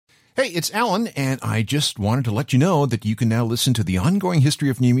Hey, it's Alan, and I just wanted to let you know that you can now listen to the ongoing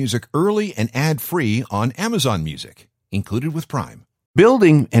history of new music early and ad-free on Amazon Music, included with Prime.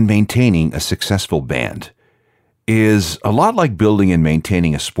 Building and maintaining a successful band is a lot like building and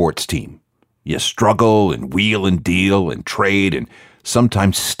maintaining a sports team. You struggle and wheel and deal and trade and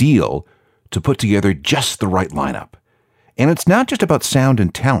sometimes steal to put together just the right lineup. And it's not just about sound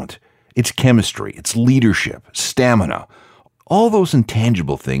and talent. It's chemistry, it's leadership, stamina, all those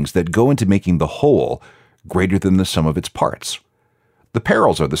intangible things that go into making the whole greater than the sum of its parts. The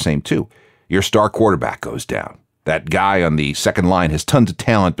perils are the same too. Your star quarterback goes down. That guy on the second line has tons of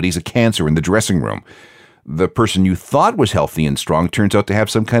talent, but he's a cancer in the dressing room. The person you thought was healthy and strong turns out to have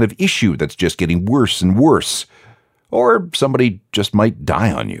some kind of issue that's just getting worse and worse. Or somebody just might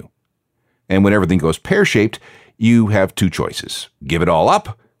die on you. And when everything goes pear-shaped, you have two choices. Give it all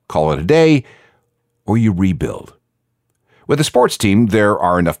up, call it a day, or you rebuild. With a sports team, there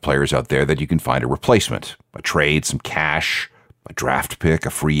are enough players out there that you can find a replacement, a trade, some cash, a draft pick, a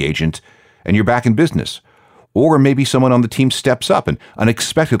free agent, and you're back in business. Or maybe someone on the team steps up and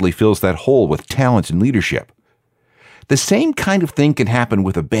unexpectedly fills that hole with talent and leadership. The same kind of thing can happen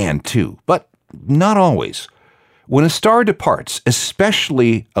with a band too, but not always. When a star departs,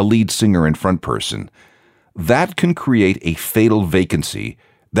 especially a lead singer and front person, that can create a fatal vacancy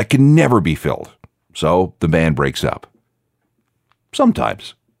that can never be filled. So the band breaks up.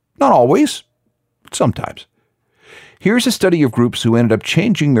 Sometimes. Not always. Sometimes. Here's a study of groups who ended up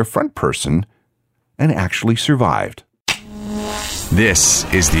changing their front person and actually survived. This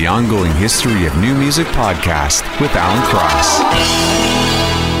is the Ongoing History of New Music podcast with Alan Cross.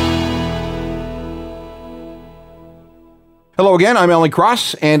 Hello again, I'm Alan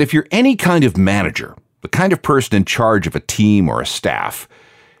Cross, and if you're any kind of manager, the kind of person in charge of a team or a staff,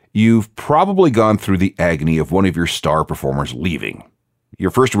 you've probably gone through the agony of one of your star performers leaving. Your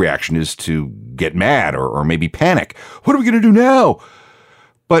first reaction is to get mad or maybe panic. What are we going to do now?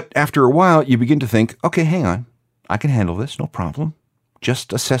 But after a while, you begin to think, okay, hang on. I can handle this, no problem.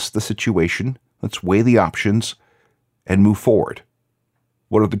 Just assess the situation. Let's weigh the options and move forward.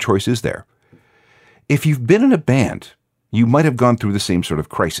 What other choice is there? If you've been in a band, you might have gone through the same sort of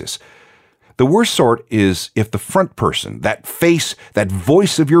crisis. The worst sort is if the front person, that face, that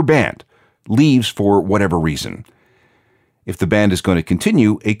voice of your band, leaves for whatever reason. If the band is going to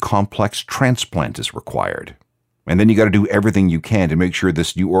continue, a complex transplant is required. And then you got to do everything you can to make sure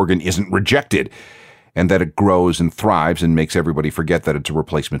this new organ isn't rejected and that it grows and thrives and makes everybody forget that it's a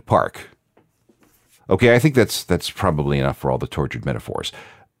replacement park. Okay, I think that's probably enough for all the tortured metaphors.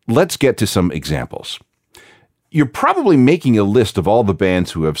 Let's get to some examples. You're probably making a list of all the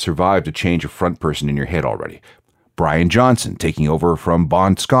bands who have survived a change of front person in your head already. Brian Johnson taking over from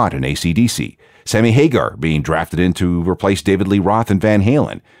Bon Scott in AC/DC. Sammy Hagar being drafted in to replace David Lee Roth and Van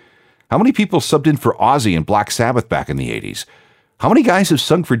Halen. How many people subbed in for Ozzy and Black Sabbath back in the 80s? How many guys have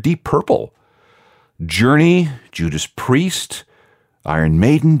sung for Deep Purple? Journey, Judas Priest, Iron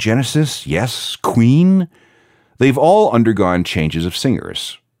Maiden, Genesis, yes, Queen. They've all undergone changes of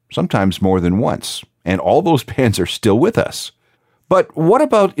singers, sometimes more than once, and all those bands are still with us. But what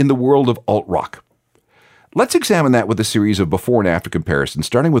about in the world of alt-rock? Let's examine that with a series of before and after comparisons,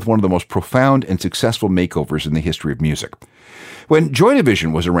 starting with one of the most profound and successful makeovers in the history of music. When Joy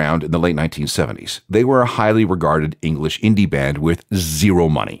Division was around in the late 1970s, they were a highly regarded English indie band with zero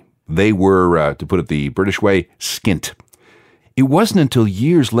money. They were, to put it the British way, skint. It wasn't until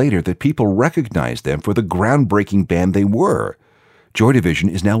years later that people recognized them for the groundbreaking band they were. Joy Division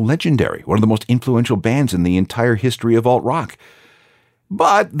is now legendary, one of the most influential bands in the entire history of alt-rock.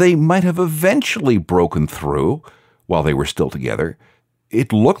 But they might have eventually broken through while they were still together.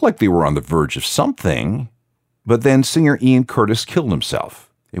 It looked like they were on the verge of something, but then singer Ian Curtis killed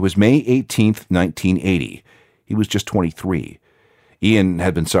himself. It was May 18th, 1980. He was just 23. Ian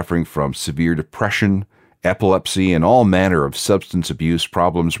had been suffering from severe depression, epilepsy, and all manner of substance abuse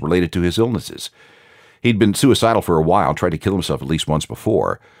problems related to his illnesses. He'd been suicidal for a while, tried to kill himself at least once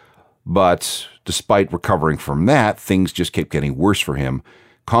before. But despite recovering from that, things just kept getting worse for him,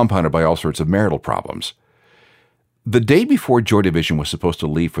 compounded by all sorts of marital problems. The day before Joy Division was supposed to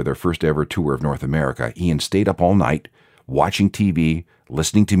leave for their first ever tour of North America, Ian stayed up all night, watching TV,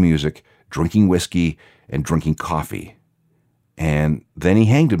 listening to music, drinking whiskey, and drinking coffee. And then he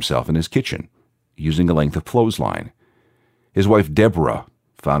hanged himself in his kitchen, using a length of clothesline. His wife Deborah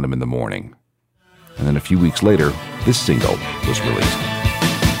found him in the morning. And then a few weeks later, this single was released.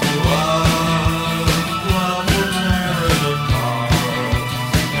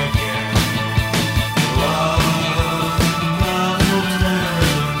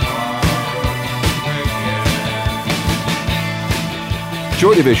 Joy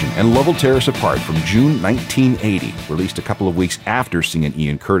Joy Division and Love Will Tear Us Apart from June 1980, released a couple of weeks after singing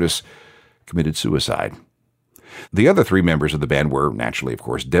Ian Curtis committed suicide. The other three members of the band were, naturally, of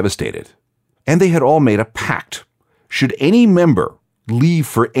course, devastated. And they had all made a pact. Should any member leave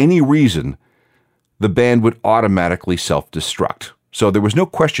for any reason, the band would automatically self-destruct. So there was no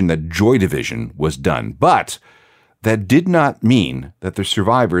question that Joy Division was done. But that did not mean that the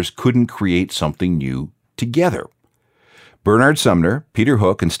survivors couldn't create something new together. Bernard Sumner, Peter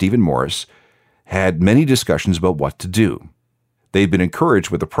Hook, and Stephen Morris had many discussions about what to do. They've been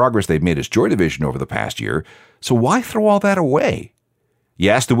encouraged with the progress they've made as Joy Division over the past year, so why throw all that away?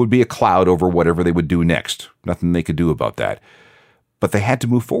 Yes, there would be a cloud over whatever they would do next. Nothing they could do about that. But they had to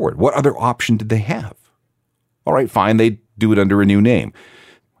move forward. What other option did they have? All right, fine, they'd do it under a new name.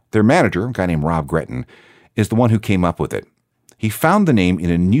 Their manager, a guy named Rob Gretton, is the one who came up with it. He found the name in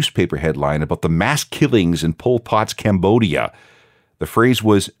a newspaper headline about the mass killings in Pol Pot's Cambodia. The phrase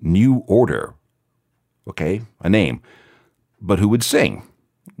was New Order. Okay, a name. But who would sing?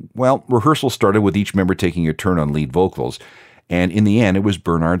 Well, rehearsal started with each member taking a turn on lead vocals, and in the end it was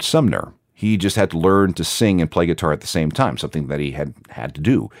Bernard Sumner. He just had to learn to sing and play guitar at the same time, something that he had to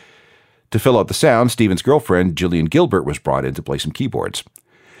do. To fill out the sound, Stephen's girlfriend, Gillian Gilbert, was brought in to play some keyboards.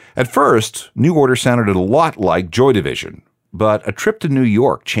 At first, New Order sounded a lot like Joy Division, but a trip to New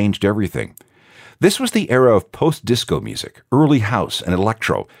York changed everything. This was the era of post-disco music, early house, and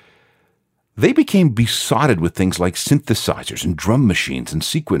electro. They became besotted with things like synthesizers and drum machines and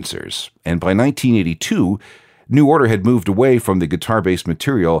sequencers, and by 1982, New Order had moved away from the guitar-based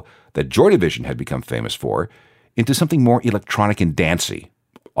material that Joy Division had become famous for into something more electronic and dancey,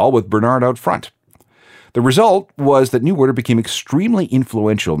 all with Bernard out front. The result was that New Order became extremely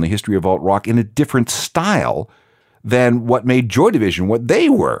influential in the history of alt-rock in a different style than what made Joy Division what they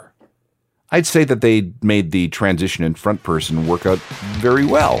were. I'd say that they made the transition in front person work out very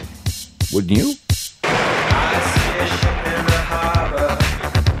well. Wouldn't you?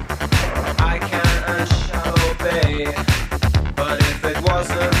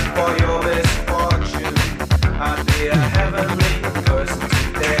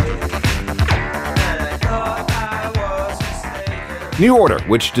 New Order,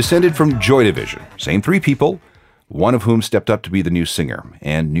 which descended from Joy Division. Same three people, one of whom stepped up to be the new singer.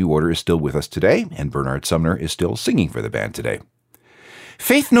 And New Order is still with us today, and Bernard Sumner is still singing for the band today.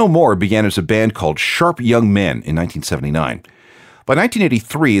 Faith No More began as a band called Sharp Young Men in 1979. By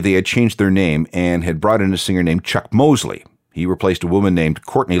 1983, they had changed their name and had brought in a singer named Chuck Mosley. He replaced a woman named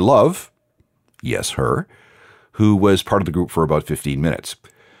Courtney Love, yes, her, who was part of the group for about 15 minutes.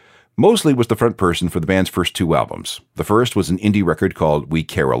 Mosley was the front person for the band's first two albums. The first was an indie record called We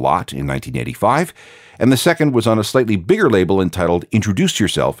Care a Lot in 1985, and the second was on a slightly bigger label entitled Introduce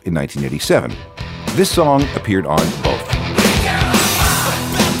Yourself in 1987. This song appeared on both.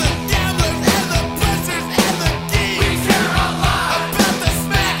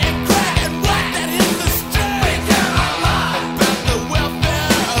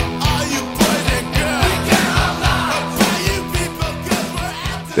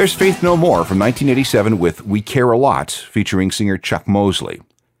 There's Faith No More from 1987 with We Care a Lot, featuring singer Chuck Mosley.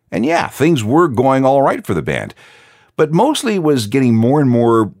 And yeah, things were going all right for the band. But Mosley was getting more and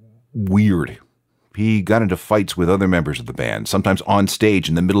more weird. He got into fights with other members of the band, sometimes on stage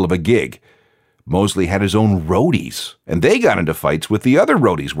in the middle of a gig. Mosley had his own roadies, and they got into fights with the other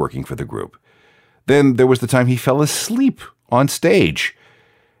roadies working for the group. Then there was the time he fell asleep on stage.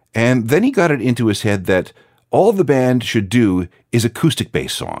 And then he got it into his head that all the band should do is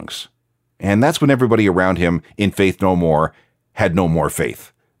acoustic-based songs. And that's when everybody around him in Faith No More had no more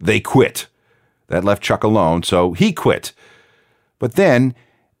faith. They quit. That left Chuck alone, so he quit. But then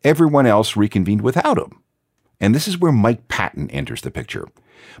everyone else reconvened without him. And this is where Mike Patton enters the picture.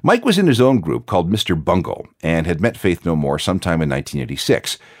 Mike was in his own group called Mr. Bungle and had met Faith No More sometime in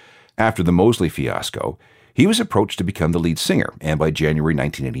 1986. After the Mosley fiasco, he was approached to become the lead singer, and by January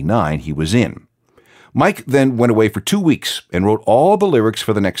 1989, he was in. Mike then went away for 2 weeks and wrote all the lyrics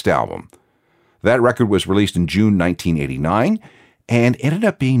for the next album. That record was released in June 1989 and ended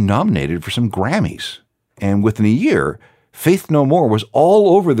up being nominated for some Grammys. And within a year, Faith No More was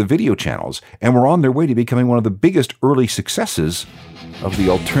all over the video channels and were on their way to becoming one of the biggest early successes of the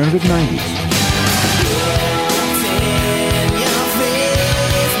alternative 90s.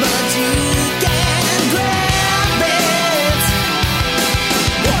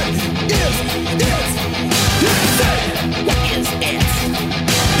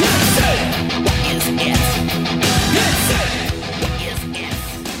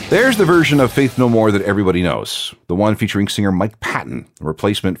 There's the version of Faith No More that everybody knows, the one featuring singer Mike Patton, a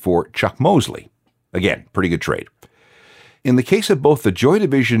replacement for Chuck Mosley. Again, pretty good trade. In the case of both the Joy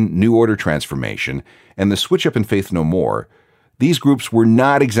Division New Order transformation and the Switch Up and Faith No More, these groups were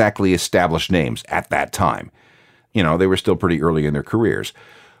not exactly established names at that time. They were still pretty early in their careers.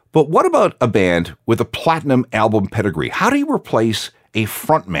 But what about a band with a platinum album pedigree? How do you replace a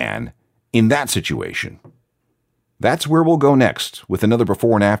frontman in that situation? That's where we'll go next, with another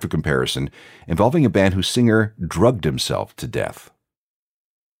before and after comparison involving a band whose singer drugged himself to death.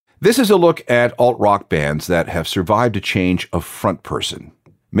 This is a look at alt-rock bands that have survived a change of front person.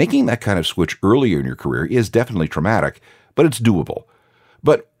 Making that kind of switch earlier in your career is definitely traumatic, but it's doable.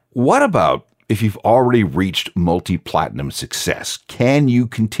 But what about if you've already reached multi-platinum success? Can you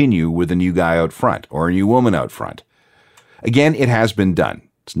continue with a new guy out front or a new woman out front? Again, it has been done.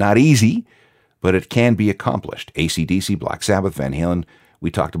 It's not easy, but it can be accomplished. AC/DC, Black Sabbath, Van Halen, we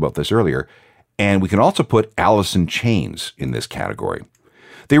talked about this earlier. And we can also put Alice in Chains in this category.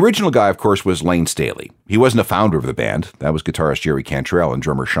 The original guy, of course, was Layne Staley. He wasn't a founder of the band. That was guitarist Jerry Cantrell and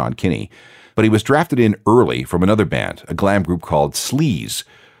drummer Sean Kinney. But he was drafted in early from another band, a glam group called Sleaze,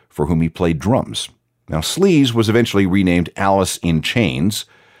 for whom he played drums. Now, Sleaze was eventually renamed Alice in Chains,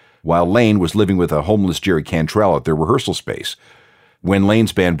 while Layne was living with a homeless Jerry Cantrell at their rehearsal space. When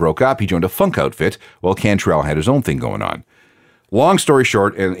Layne's band broke up, he joined a funk outfit, while Cantrell had his own thing going on. Long story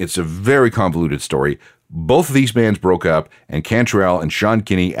short, and it's a very convoluted story, both of these bands broke up, and Cantrell and Sean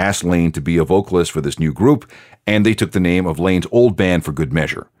Kinney asked Layne to be a vocalist for this new group, and they took the name of Layne's old band for good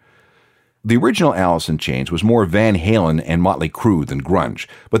measure. The original Alice in Chains was more Van Halen and Motley Crue than grunge,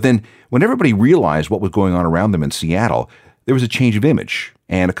 but then when everybody realized what was going on around them in Seattle, there was a change of image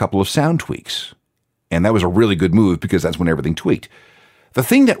and a couple of sound tweaks. And that was a really good move because that's when everything tweaked. The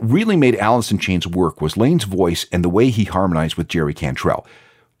thing that really made Alice in Chains work was Layne's voice and the way he harmonized with Jerry Cantrell.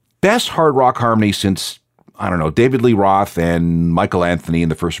 Best hard rock harmony since, David Lee Roth and Michael Anthony in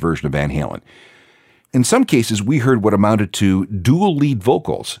the first version of Van Halen. In some cases, we heard what amounted to dual lead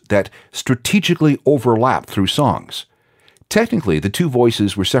vocals that strategically overlapped through songs. Technically, the two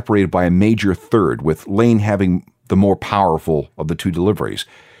voices were separated by a major third, with Layne having the more powerful of the two deliveries.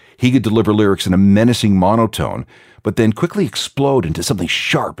 He could deliver lyrics in a menacing monotone, but then quickly explode into something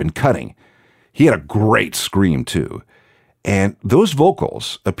sharp and cutting. He had a great scream, too. And those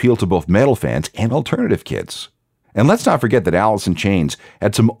vocals appeal to both metal fans and alternative kids. And let's not forget that Alice in Chains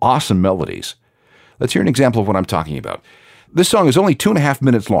had some awesome melodies. Let's hear an example of what I'm talking about. This song is only 2.5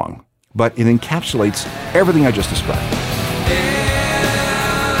 minutes long, but it encapsulates everything I just described.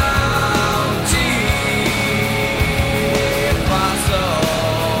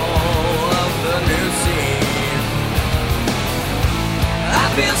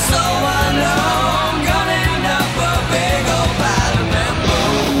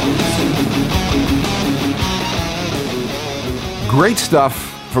 Great stuff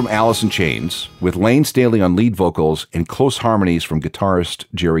from Alice in Chains, with Layne Staley on lead vocals and close harmonies from guitarist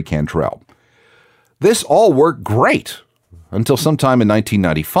Jerry Cantrell. This all worked great until sometime in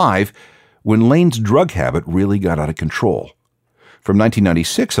 1995, when Layne's drug habit really got out of control. From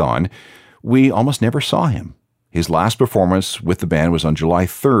 1996 on, we almost never saw him. His last performance with the band was on July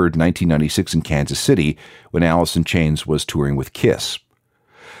 3rd, 1996 in Kansas City, when Alice in Chains was touring with Kiss.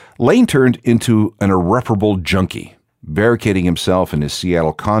 Layne turned into an irreparable junkie, barricading himself in his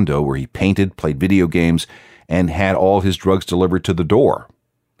Seattle condo where he painted, played video games, and had all his drugs delivered to the door.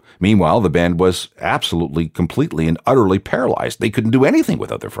 Meanwhile, the band was absolutely, completely, and utterly paralyzed. They couldn't do anything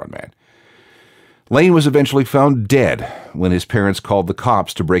without their frontman. Layne was eventually found dead when his parents called the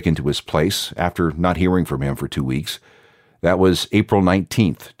cops to break into his place after not hearing from him for 2 weeks. That was April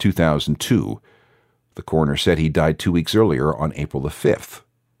 19th, 2002. The coroner said he died 2 weeks earlier on April the 5th.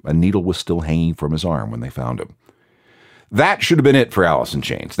 A needle was still hanging from his arm when they found him. That should have been it for Alice in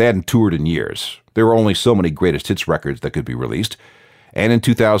Chains. They hadn't toured in years. There were only so many greatest hits records that could be released. And in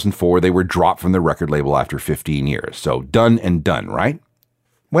 2004, they were dropped from the record label after 15 years. So done and done, right?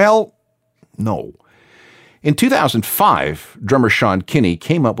 Well, no. In 2005, drummer Sean Kinney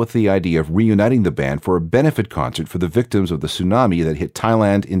came up with the idea of reuniting the band for a benefit concert for the victims of the tsunami that hit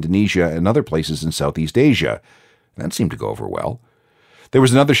Thailand, Indonesia, and other places in Southeast Asia. That seemed to go over well. There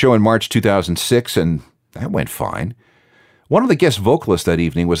was another show in March 2006, and that went fine. One of the guest vocalists that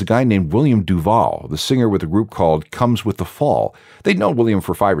evening was a guy named William Duvall, the singer with a group called Comes With the Fall. They'd known William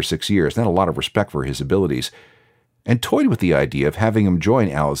for 5 or 6 years and had a lot of respect for his abilities, and toyed with the idea of having him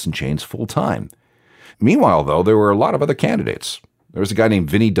join Alice in Chains full-time. Meanwhile, though, there were a lot of other candidates. There was a guy named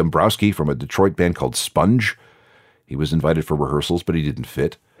Vinny Dombrowski from a Detroit band called Sponge. He was invited for rehearsals, but he didn't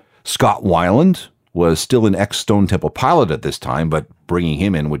fit. Scott Weiland was still an ex-Stone Temple Pilot at this time, but bringing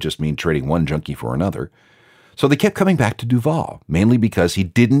him in would just mean trading one junkie for another. So they kept coming back to Duvall, mainly because he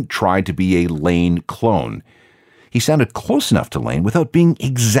didn't try to be a Layne clone. he sounded close enough to Layne without being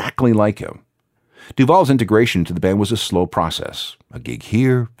exactly like him. Duvall's integration into the band was a slow process. A gig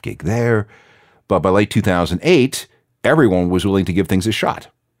here, gig there. But by late 2008, everyone was willing to give things a shot.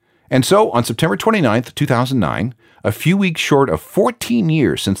 And so, on September 29th, 2009, a few weeks short of 14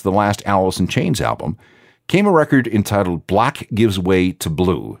 years since the last Alice in Chains album, came a record entitled Black Gives Way to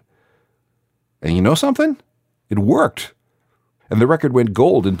Blue. And you know something? It worked. And the record went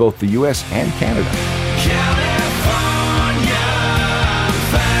gold in both the US and Canada.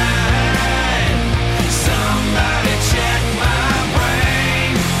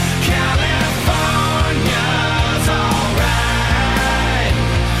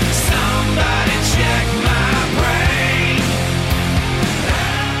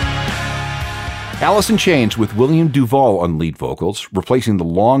 Alice in Chains with William Duvall on lead vocals, replacing the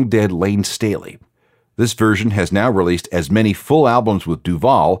long-dead Layne Staley. This version has now released as many full albums with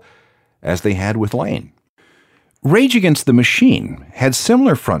Duvall as they had with Layne. Rage Against the Machine had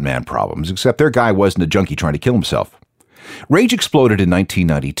similar frontman problems, except their guy wasn't a junkie trying to kill himself. Rage exploded in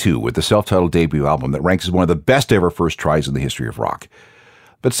 1992 with the self-titled debut album that ranks as one of the best ever first tries in the history of rock.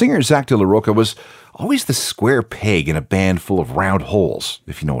 But singer Zach De La Rocha was always the square peg in a band full of round holes,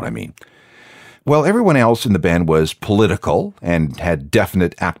 if you know what I mean. While everyone else in the band was political and had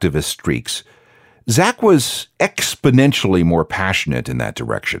definite activist streaks, Zach was exponentially more passionate in that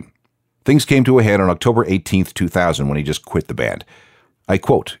direction. Things came to a head on October 18th, 2000, when he just quit the band. I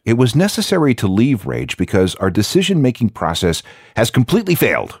quote, "It was necessary to leave Rage because our decision-making process has completely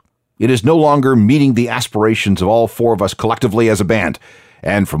failed. It is no longer meeting the aspirations of all four of us collectively as a band,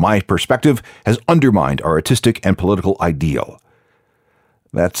 and from my perspective, has undermined our artistic and political ideal."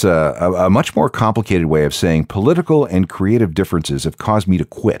 That's a much more complicated way of saying political and creative differences have caused me to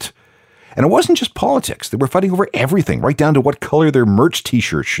quit. And it wasn't just politics. They were fighting over everything, right down to what color their merch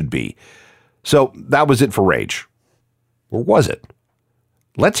t-shirts should be. So that was it for Rage. Or was it?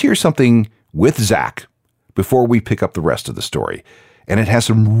 Let's hear something with Zach before we pick up the rest of the story. And it has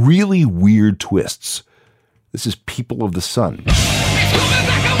some really weird twists. This is People of the Sun.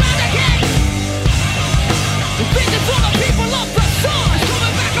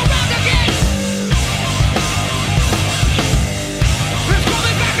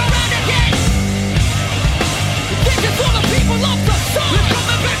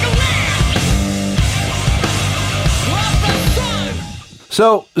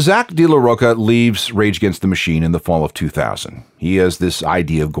 So, Zach De La Rocha leaves Rage Against the Machine in the fall of 2000. He has this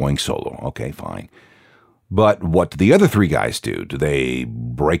idea of going solo. Okay, fine. But what do the other three guys do? Do they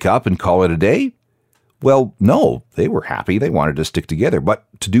break up and call it a day? Well, no. They were happy. They wanted to stick together. But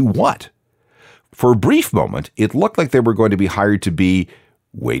to do what? For a brief moment, it looked like they were going to be hired to be,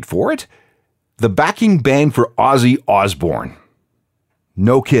 wait for it, the backing band for Ozzy Osbourne.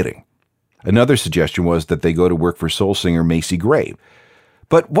 No kidding. Another suggestion was that they go to work for soul singer Macy Gray.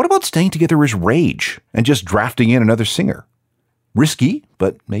 But what about staying together as Rage and just drafting in another singer? Risky,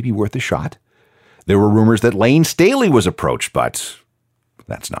 but maybe worth a shot. There were rumors that Layne Staley was approached, but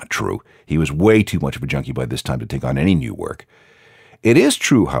that's not true. He was way too much of a junkie by this time to take on any new work. It is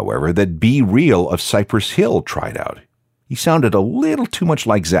true, however, that Be Real of Cypress Hill tried out. He sounded a little too much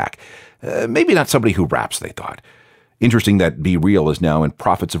like Zach. Maybe not somebody who raps, they thought. Interesting that Be Real is now in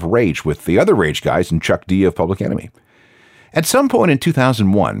Prophets of Rage with the other Rage guys and Chuck D of Public Enemy. At some point in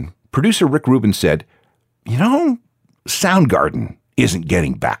 2001, producer Rick Rubin said, Soundgarden isn't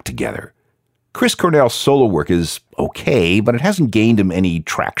getting back together. Chris Cornell's solo work is okay, but it hasn't gained him any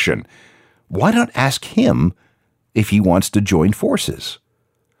traction. Why not ask him if he wants to join forces?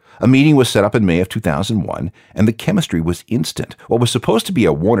 A meeting was set up in May of 2001, and the chemistry was instant. What was supposed to be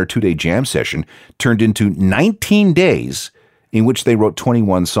a 1 or 2 day jam session turned into 19 days in which they wrote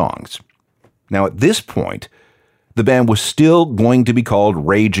 21 songs. Now, at this point, the band was still going to be called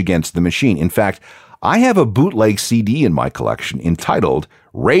Rage Against the Machine. In fact, I have a bootleg CD in my collection entitled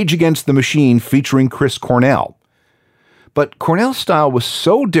Rage Against the Machine featuring Chris Cornell. But Cornell's style was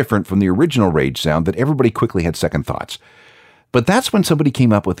so different from the original Rage sound that everybody quickly had second thoughts. But that's when somebody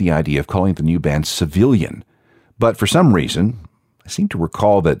came up with the idea of calling the new band Civilian. But for some reason, I seem to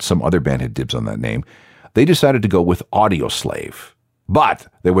recall that some other band had dibs on that name, they decided to go with Audioslave. But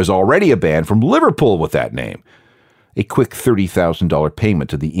there was already a band from Liverpool with that name. A quick $30,000 payment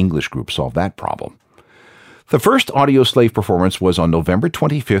to the English group solved that problem. The first Audioslave performance was on November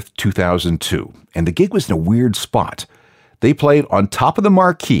 25th, 2002, and the gig was in a weird spot. They played on top of the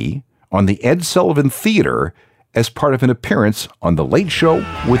marquee on the Ed Sullivan Theater as part of an appearance on The Late Show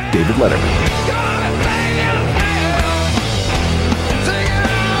with David Letterman.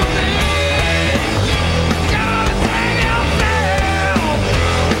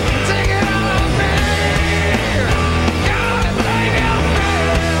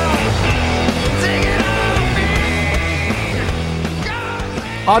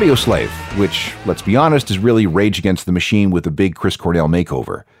 Audioslave, which, let's be honest, is really Rage Against the Machine with a big Chris Cornell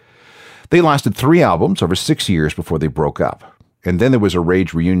makeover. They lasted 3 albums over 6 years before they broke up. And then there was a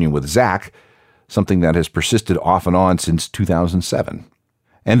Rage reunion with Zach, something that has persisted off and on since 2007.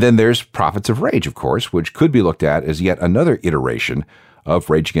 And then there's Prophets of Rage, of course, which could be looked at as yet another iteration of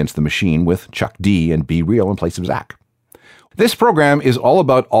Rage Against the Machine with Chuck D and Be Real in place of Zach. This program is all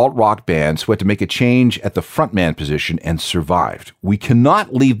about alt-rock bands who had to make a change at the frontman position and survived. We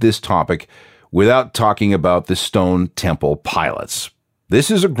cannot leave this topic without talking about the Stone Temple Pilots.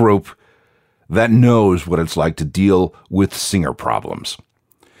 This is a group that knows what it's like to deal with singer problems.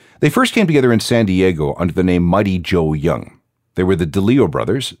 They first came together in San Diego under the name Mighty Joe Young. They were the DeLeo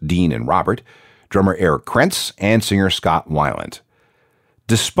brothers, Dean and Robert, drummer Eric Krentz, and singer Scott Weiland.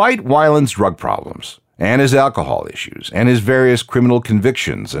 Despite Weiland's drug problems, and his alcohol issues, and his various criminal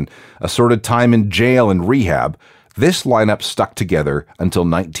convictions, and assorted time in jail and rehab, this lineup stuck together until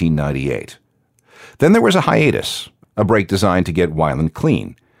 1998. Then there was a hiatus, a break designed to get Weiland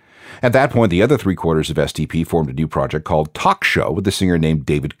clean. At that point, the other 3/4 of STP formed a new project called Talk Show with a singer named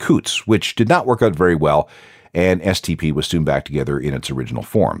David Coots, which did not work out very well, and STP was soon back together in its original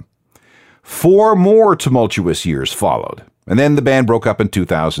form. 4 more tumultuous years followed, and then the band broke up in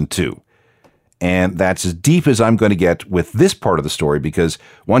 2002. And that's as deep as I'm going to get with this part of the story, because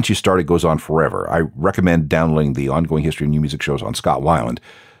once you start, it goes on forever. I recommend downloading the Ongoing History of New Music shows on Scott Weiland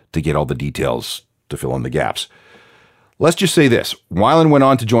to get all the details to fill in the gaps. Let's just say this. Weiland went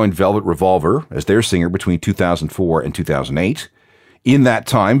on to join Velvet Revolver as their singer between 2004 and 2008. In that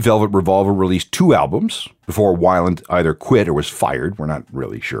time, Velvet Revolver released 2 albums before Weiland either quit or was fired. We're not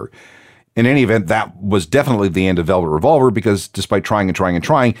really sure. In any event, that was definitely the end of Velvet Revolver because despite trying,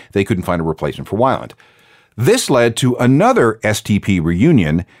 they couldn't find a replacement for Weiland. This led to another STP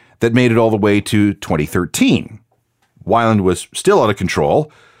reunion that made it all the way to 2013. Weiland was still out of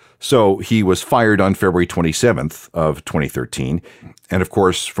control, so he was fired on February 27th of 2013. And of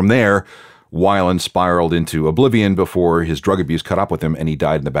course, from there, Weiland spiraled into oblivion before his drug abuse caught up with him and he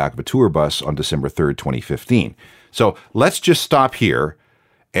died in the back of a tour bus on December 3rd, 2015. So let's just stop here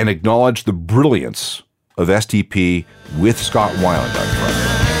and acknowledge the brilliance of STP with Scott Weiland up front.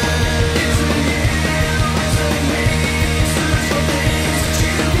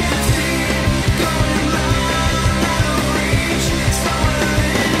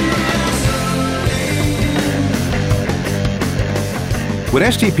 When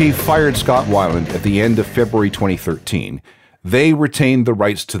STP fired Scott Weiland at the end of February 2013, they retained the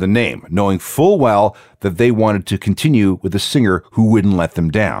rights to the name, knowing full well that they wanted to continue with a singer who wouldn't let them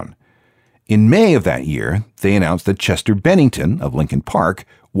down. In May of that year, they announced that Chester Bennington of Linkin Park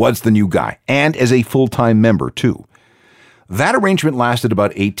was the new guy, and as a full-time member, too. That arrangement lasted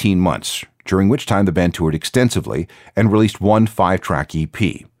about 18 months, during which time the band toured extensively and released one 5-track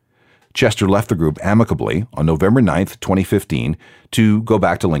EP. Chester left the group amicably on November 9th, 2015, to go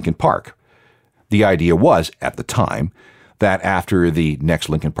back to Linkin Park. The idea was, at the time, that after the next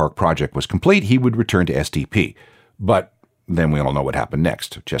Linkin Park project was complete, he would return to STP. But then we all know what happened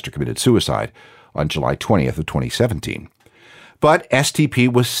next. Chester committed suicide on July 20th of 2017. But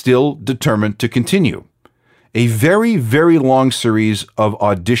STP was still determined to continue. A very, very long series of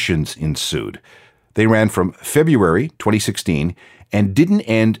auditions ensued. They ran from February 2016 and didn't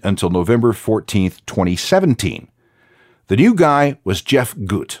end until November 14th, 2017. The new guy was Jeff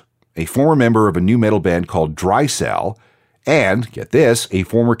Gutt, a former member of a new metal band called Dry Cell, and, get this, a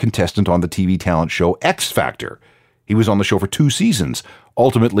former contestant on the TV talent show X Factor. He was on the show for 2 seasons,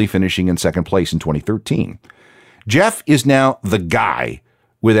 ultimately finishing in 2nd place in 2013. Jeff is now the guy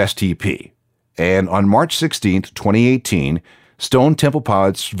with STP. And on March 16th, 2018, Stone Temple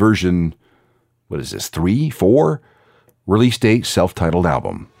Pilots version, 3, 4? Released a self-titled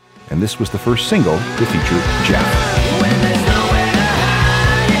album. And this was the first single to feature Jeff.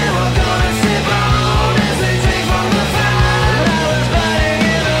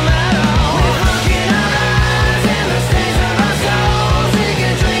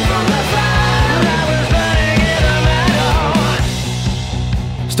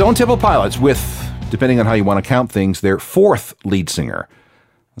 Stone Temple Pilots with, depending on how you want to count things, their 4th lead singer.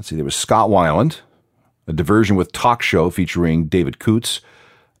 Let's see, there was Scott Weiland, a diversion with Talk Show featuring David Coots,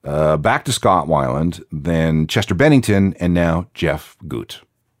 back to Scott Weiland, then Chester Bennington, and now Jeff Gutt.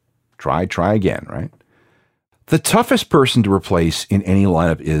 Try again, right? The toughest person to replace in any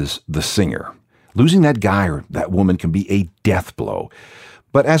lineup is the singer. Losing that guy or that woman can be a death blow.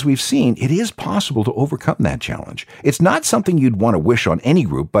 But as we've seen, it is possible to overcome that challenge. It's not something you'd want to wish on any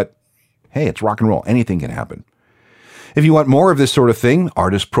group, but hey, it's rock and roll. Anything can happen. If you want more of this sort of thing,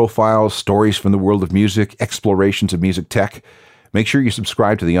 artist profiles, stories from the world of music, explorations of music tech, Make sure you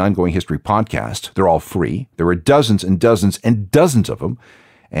subscribe to the Ongoing History podcast. They're all free. There are dozens and dozens and dozens of them,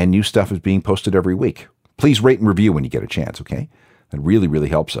 and new stuff is being posted every week. Please rate and review when you get a chance, okay? That really, really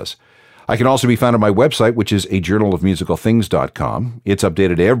helps us. I can also be found on my website, which is ajournalofmusicalthings.com. It's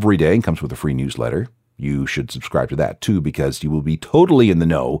updated every day and comes with a free newsletter. You should subscribe to that too, because you will be totally in the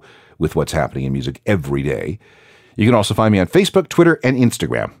know with what's happening in music every day. You can also find me on Facebook, Twitter, and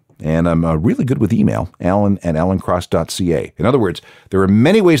Instagram. And I'm really good with email, alan@alancross.ca. In other words, there are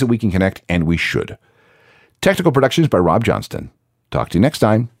many ways that we can connect, and we should. Technical productions by Rob Johnston. Talk to you next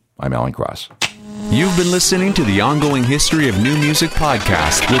time. I'm Alan Cross. You've been listening to the Ongoing History of New Music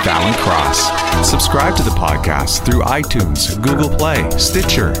podcast with Alan Cross. Subscribe to the podcast through iTunes, Google Play,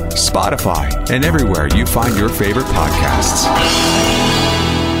 Stitcher, Spotify, and everywhere you find your favorite podcasts.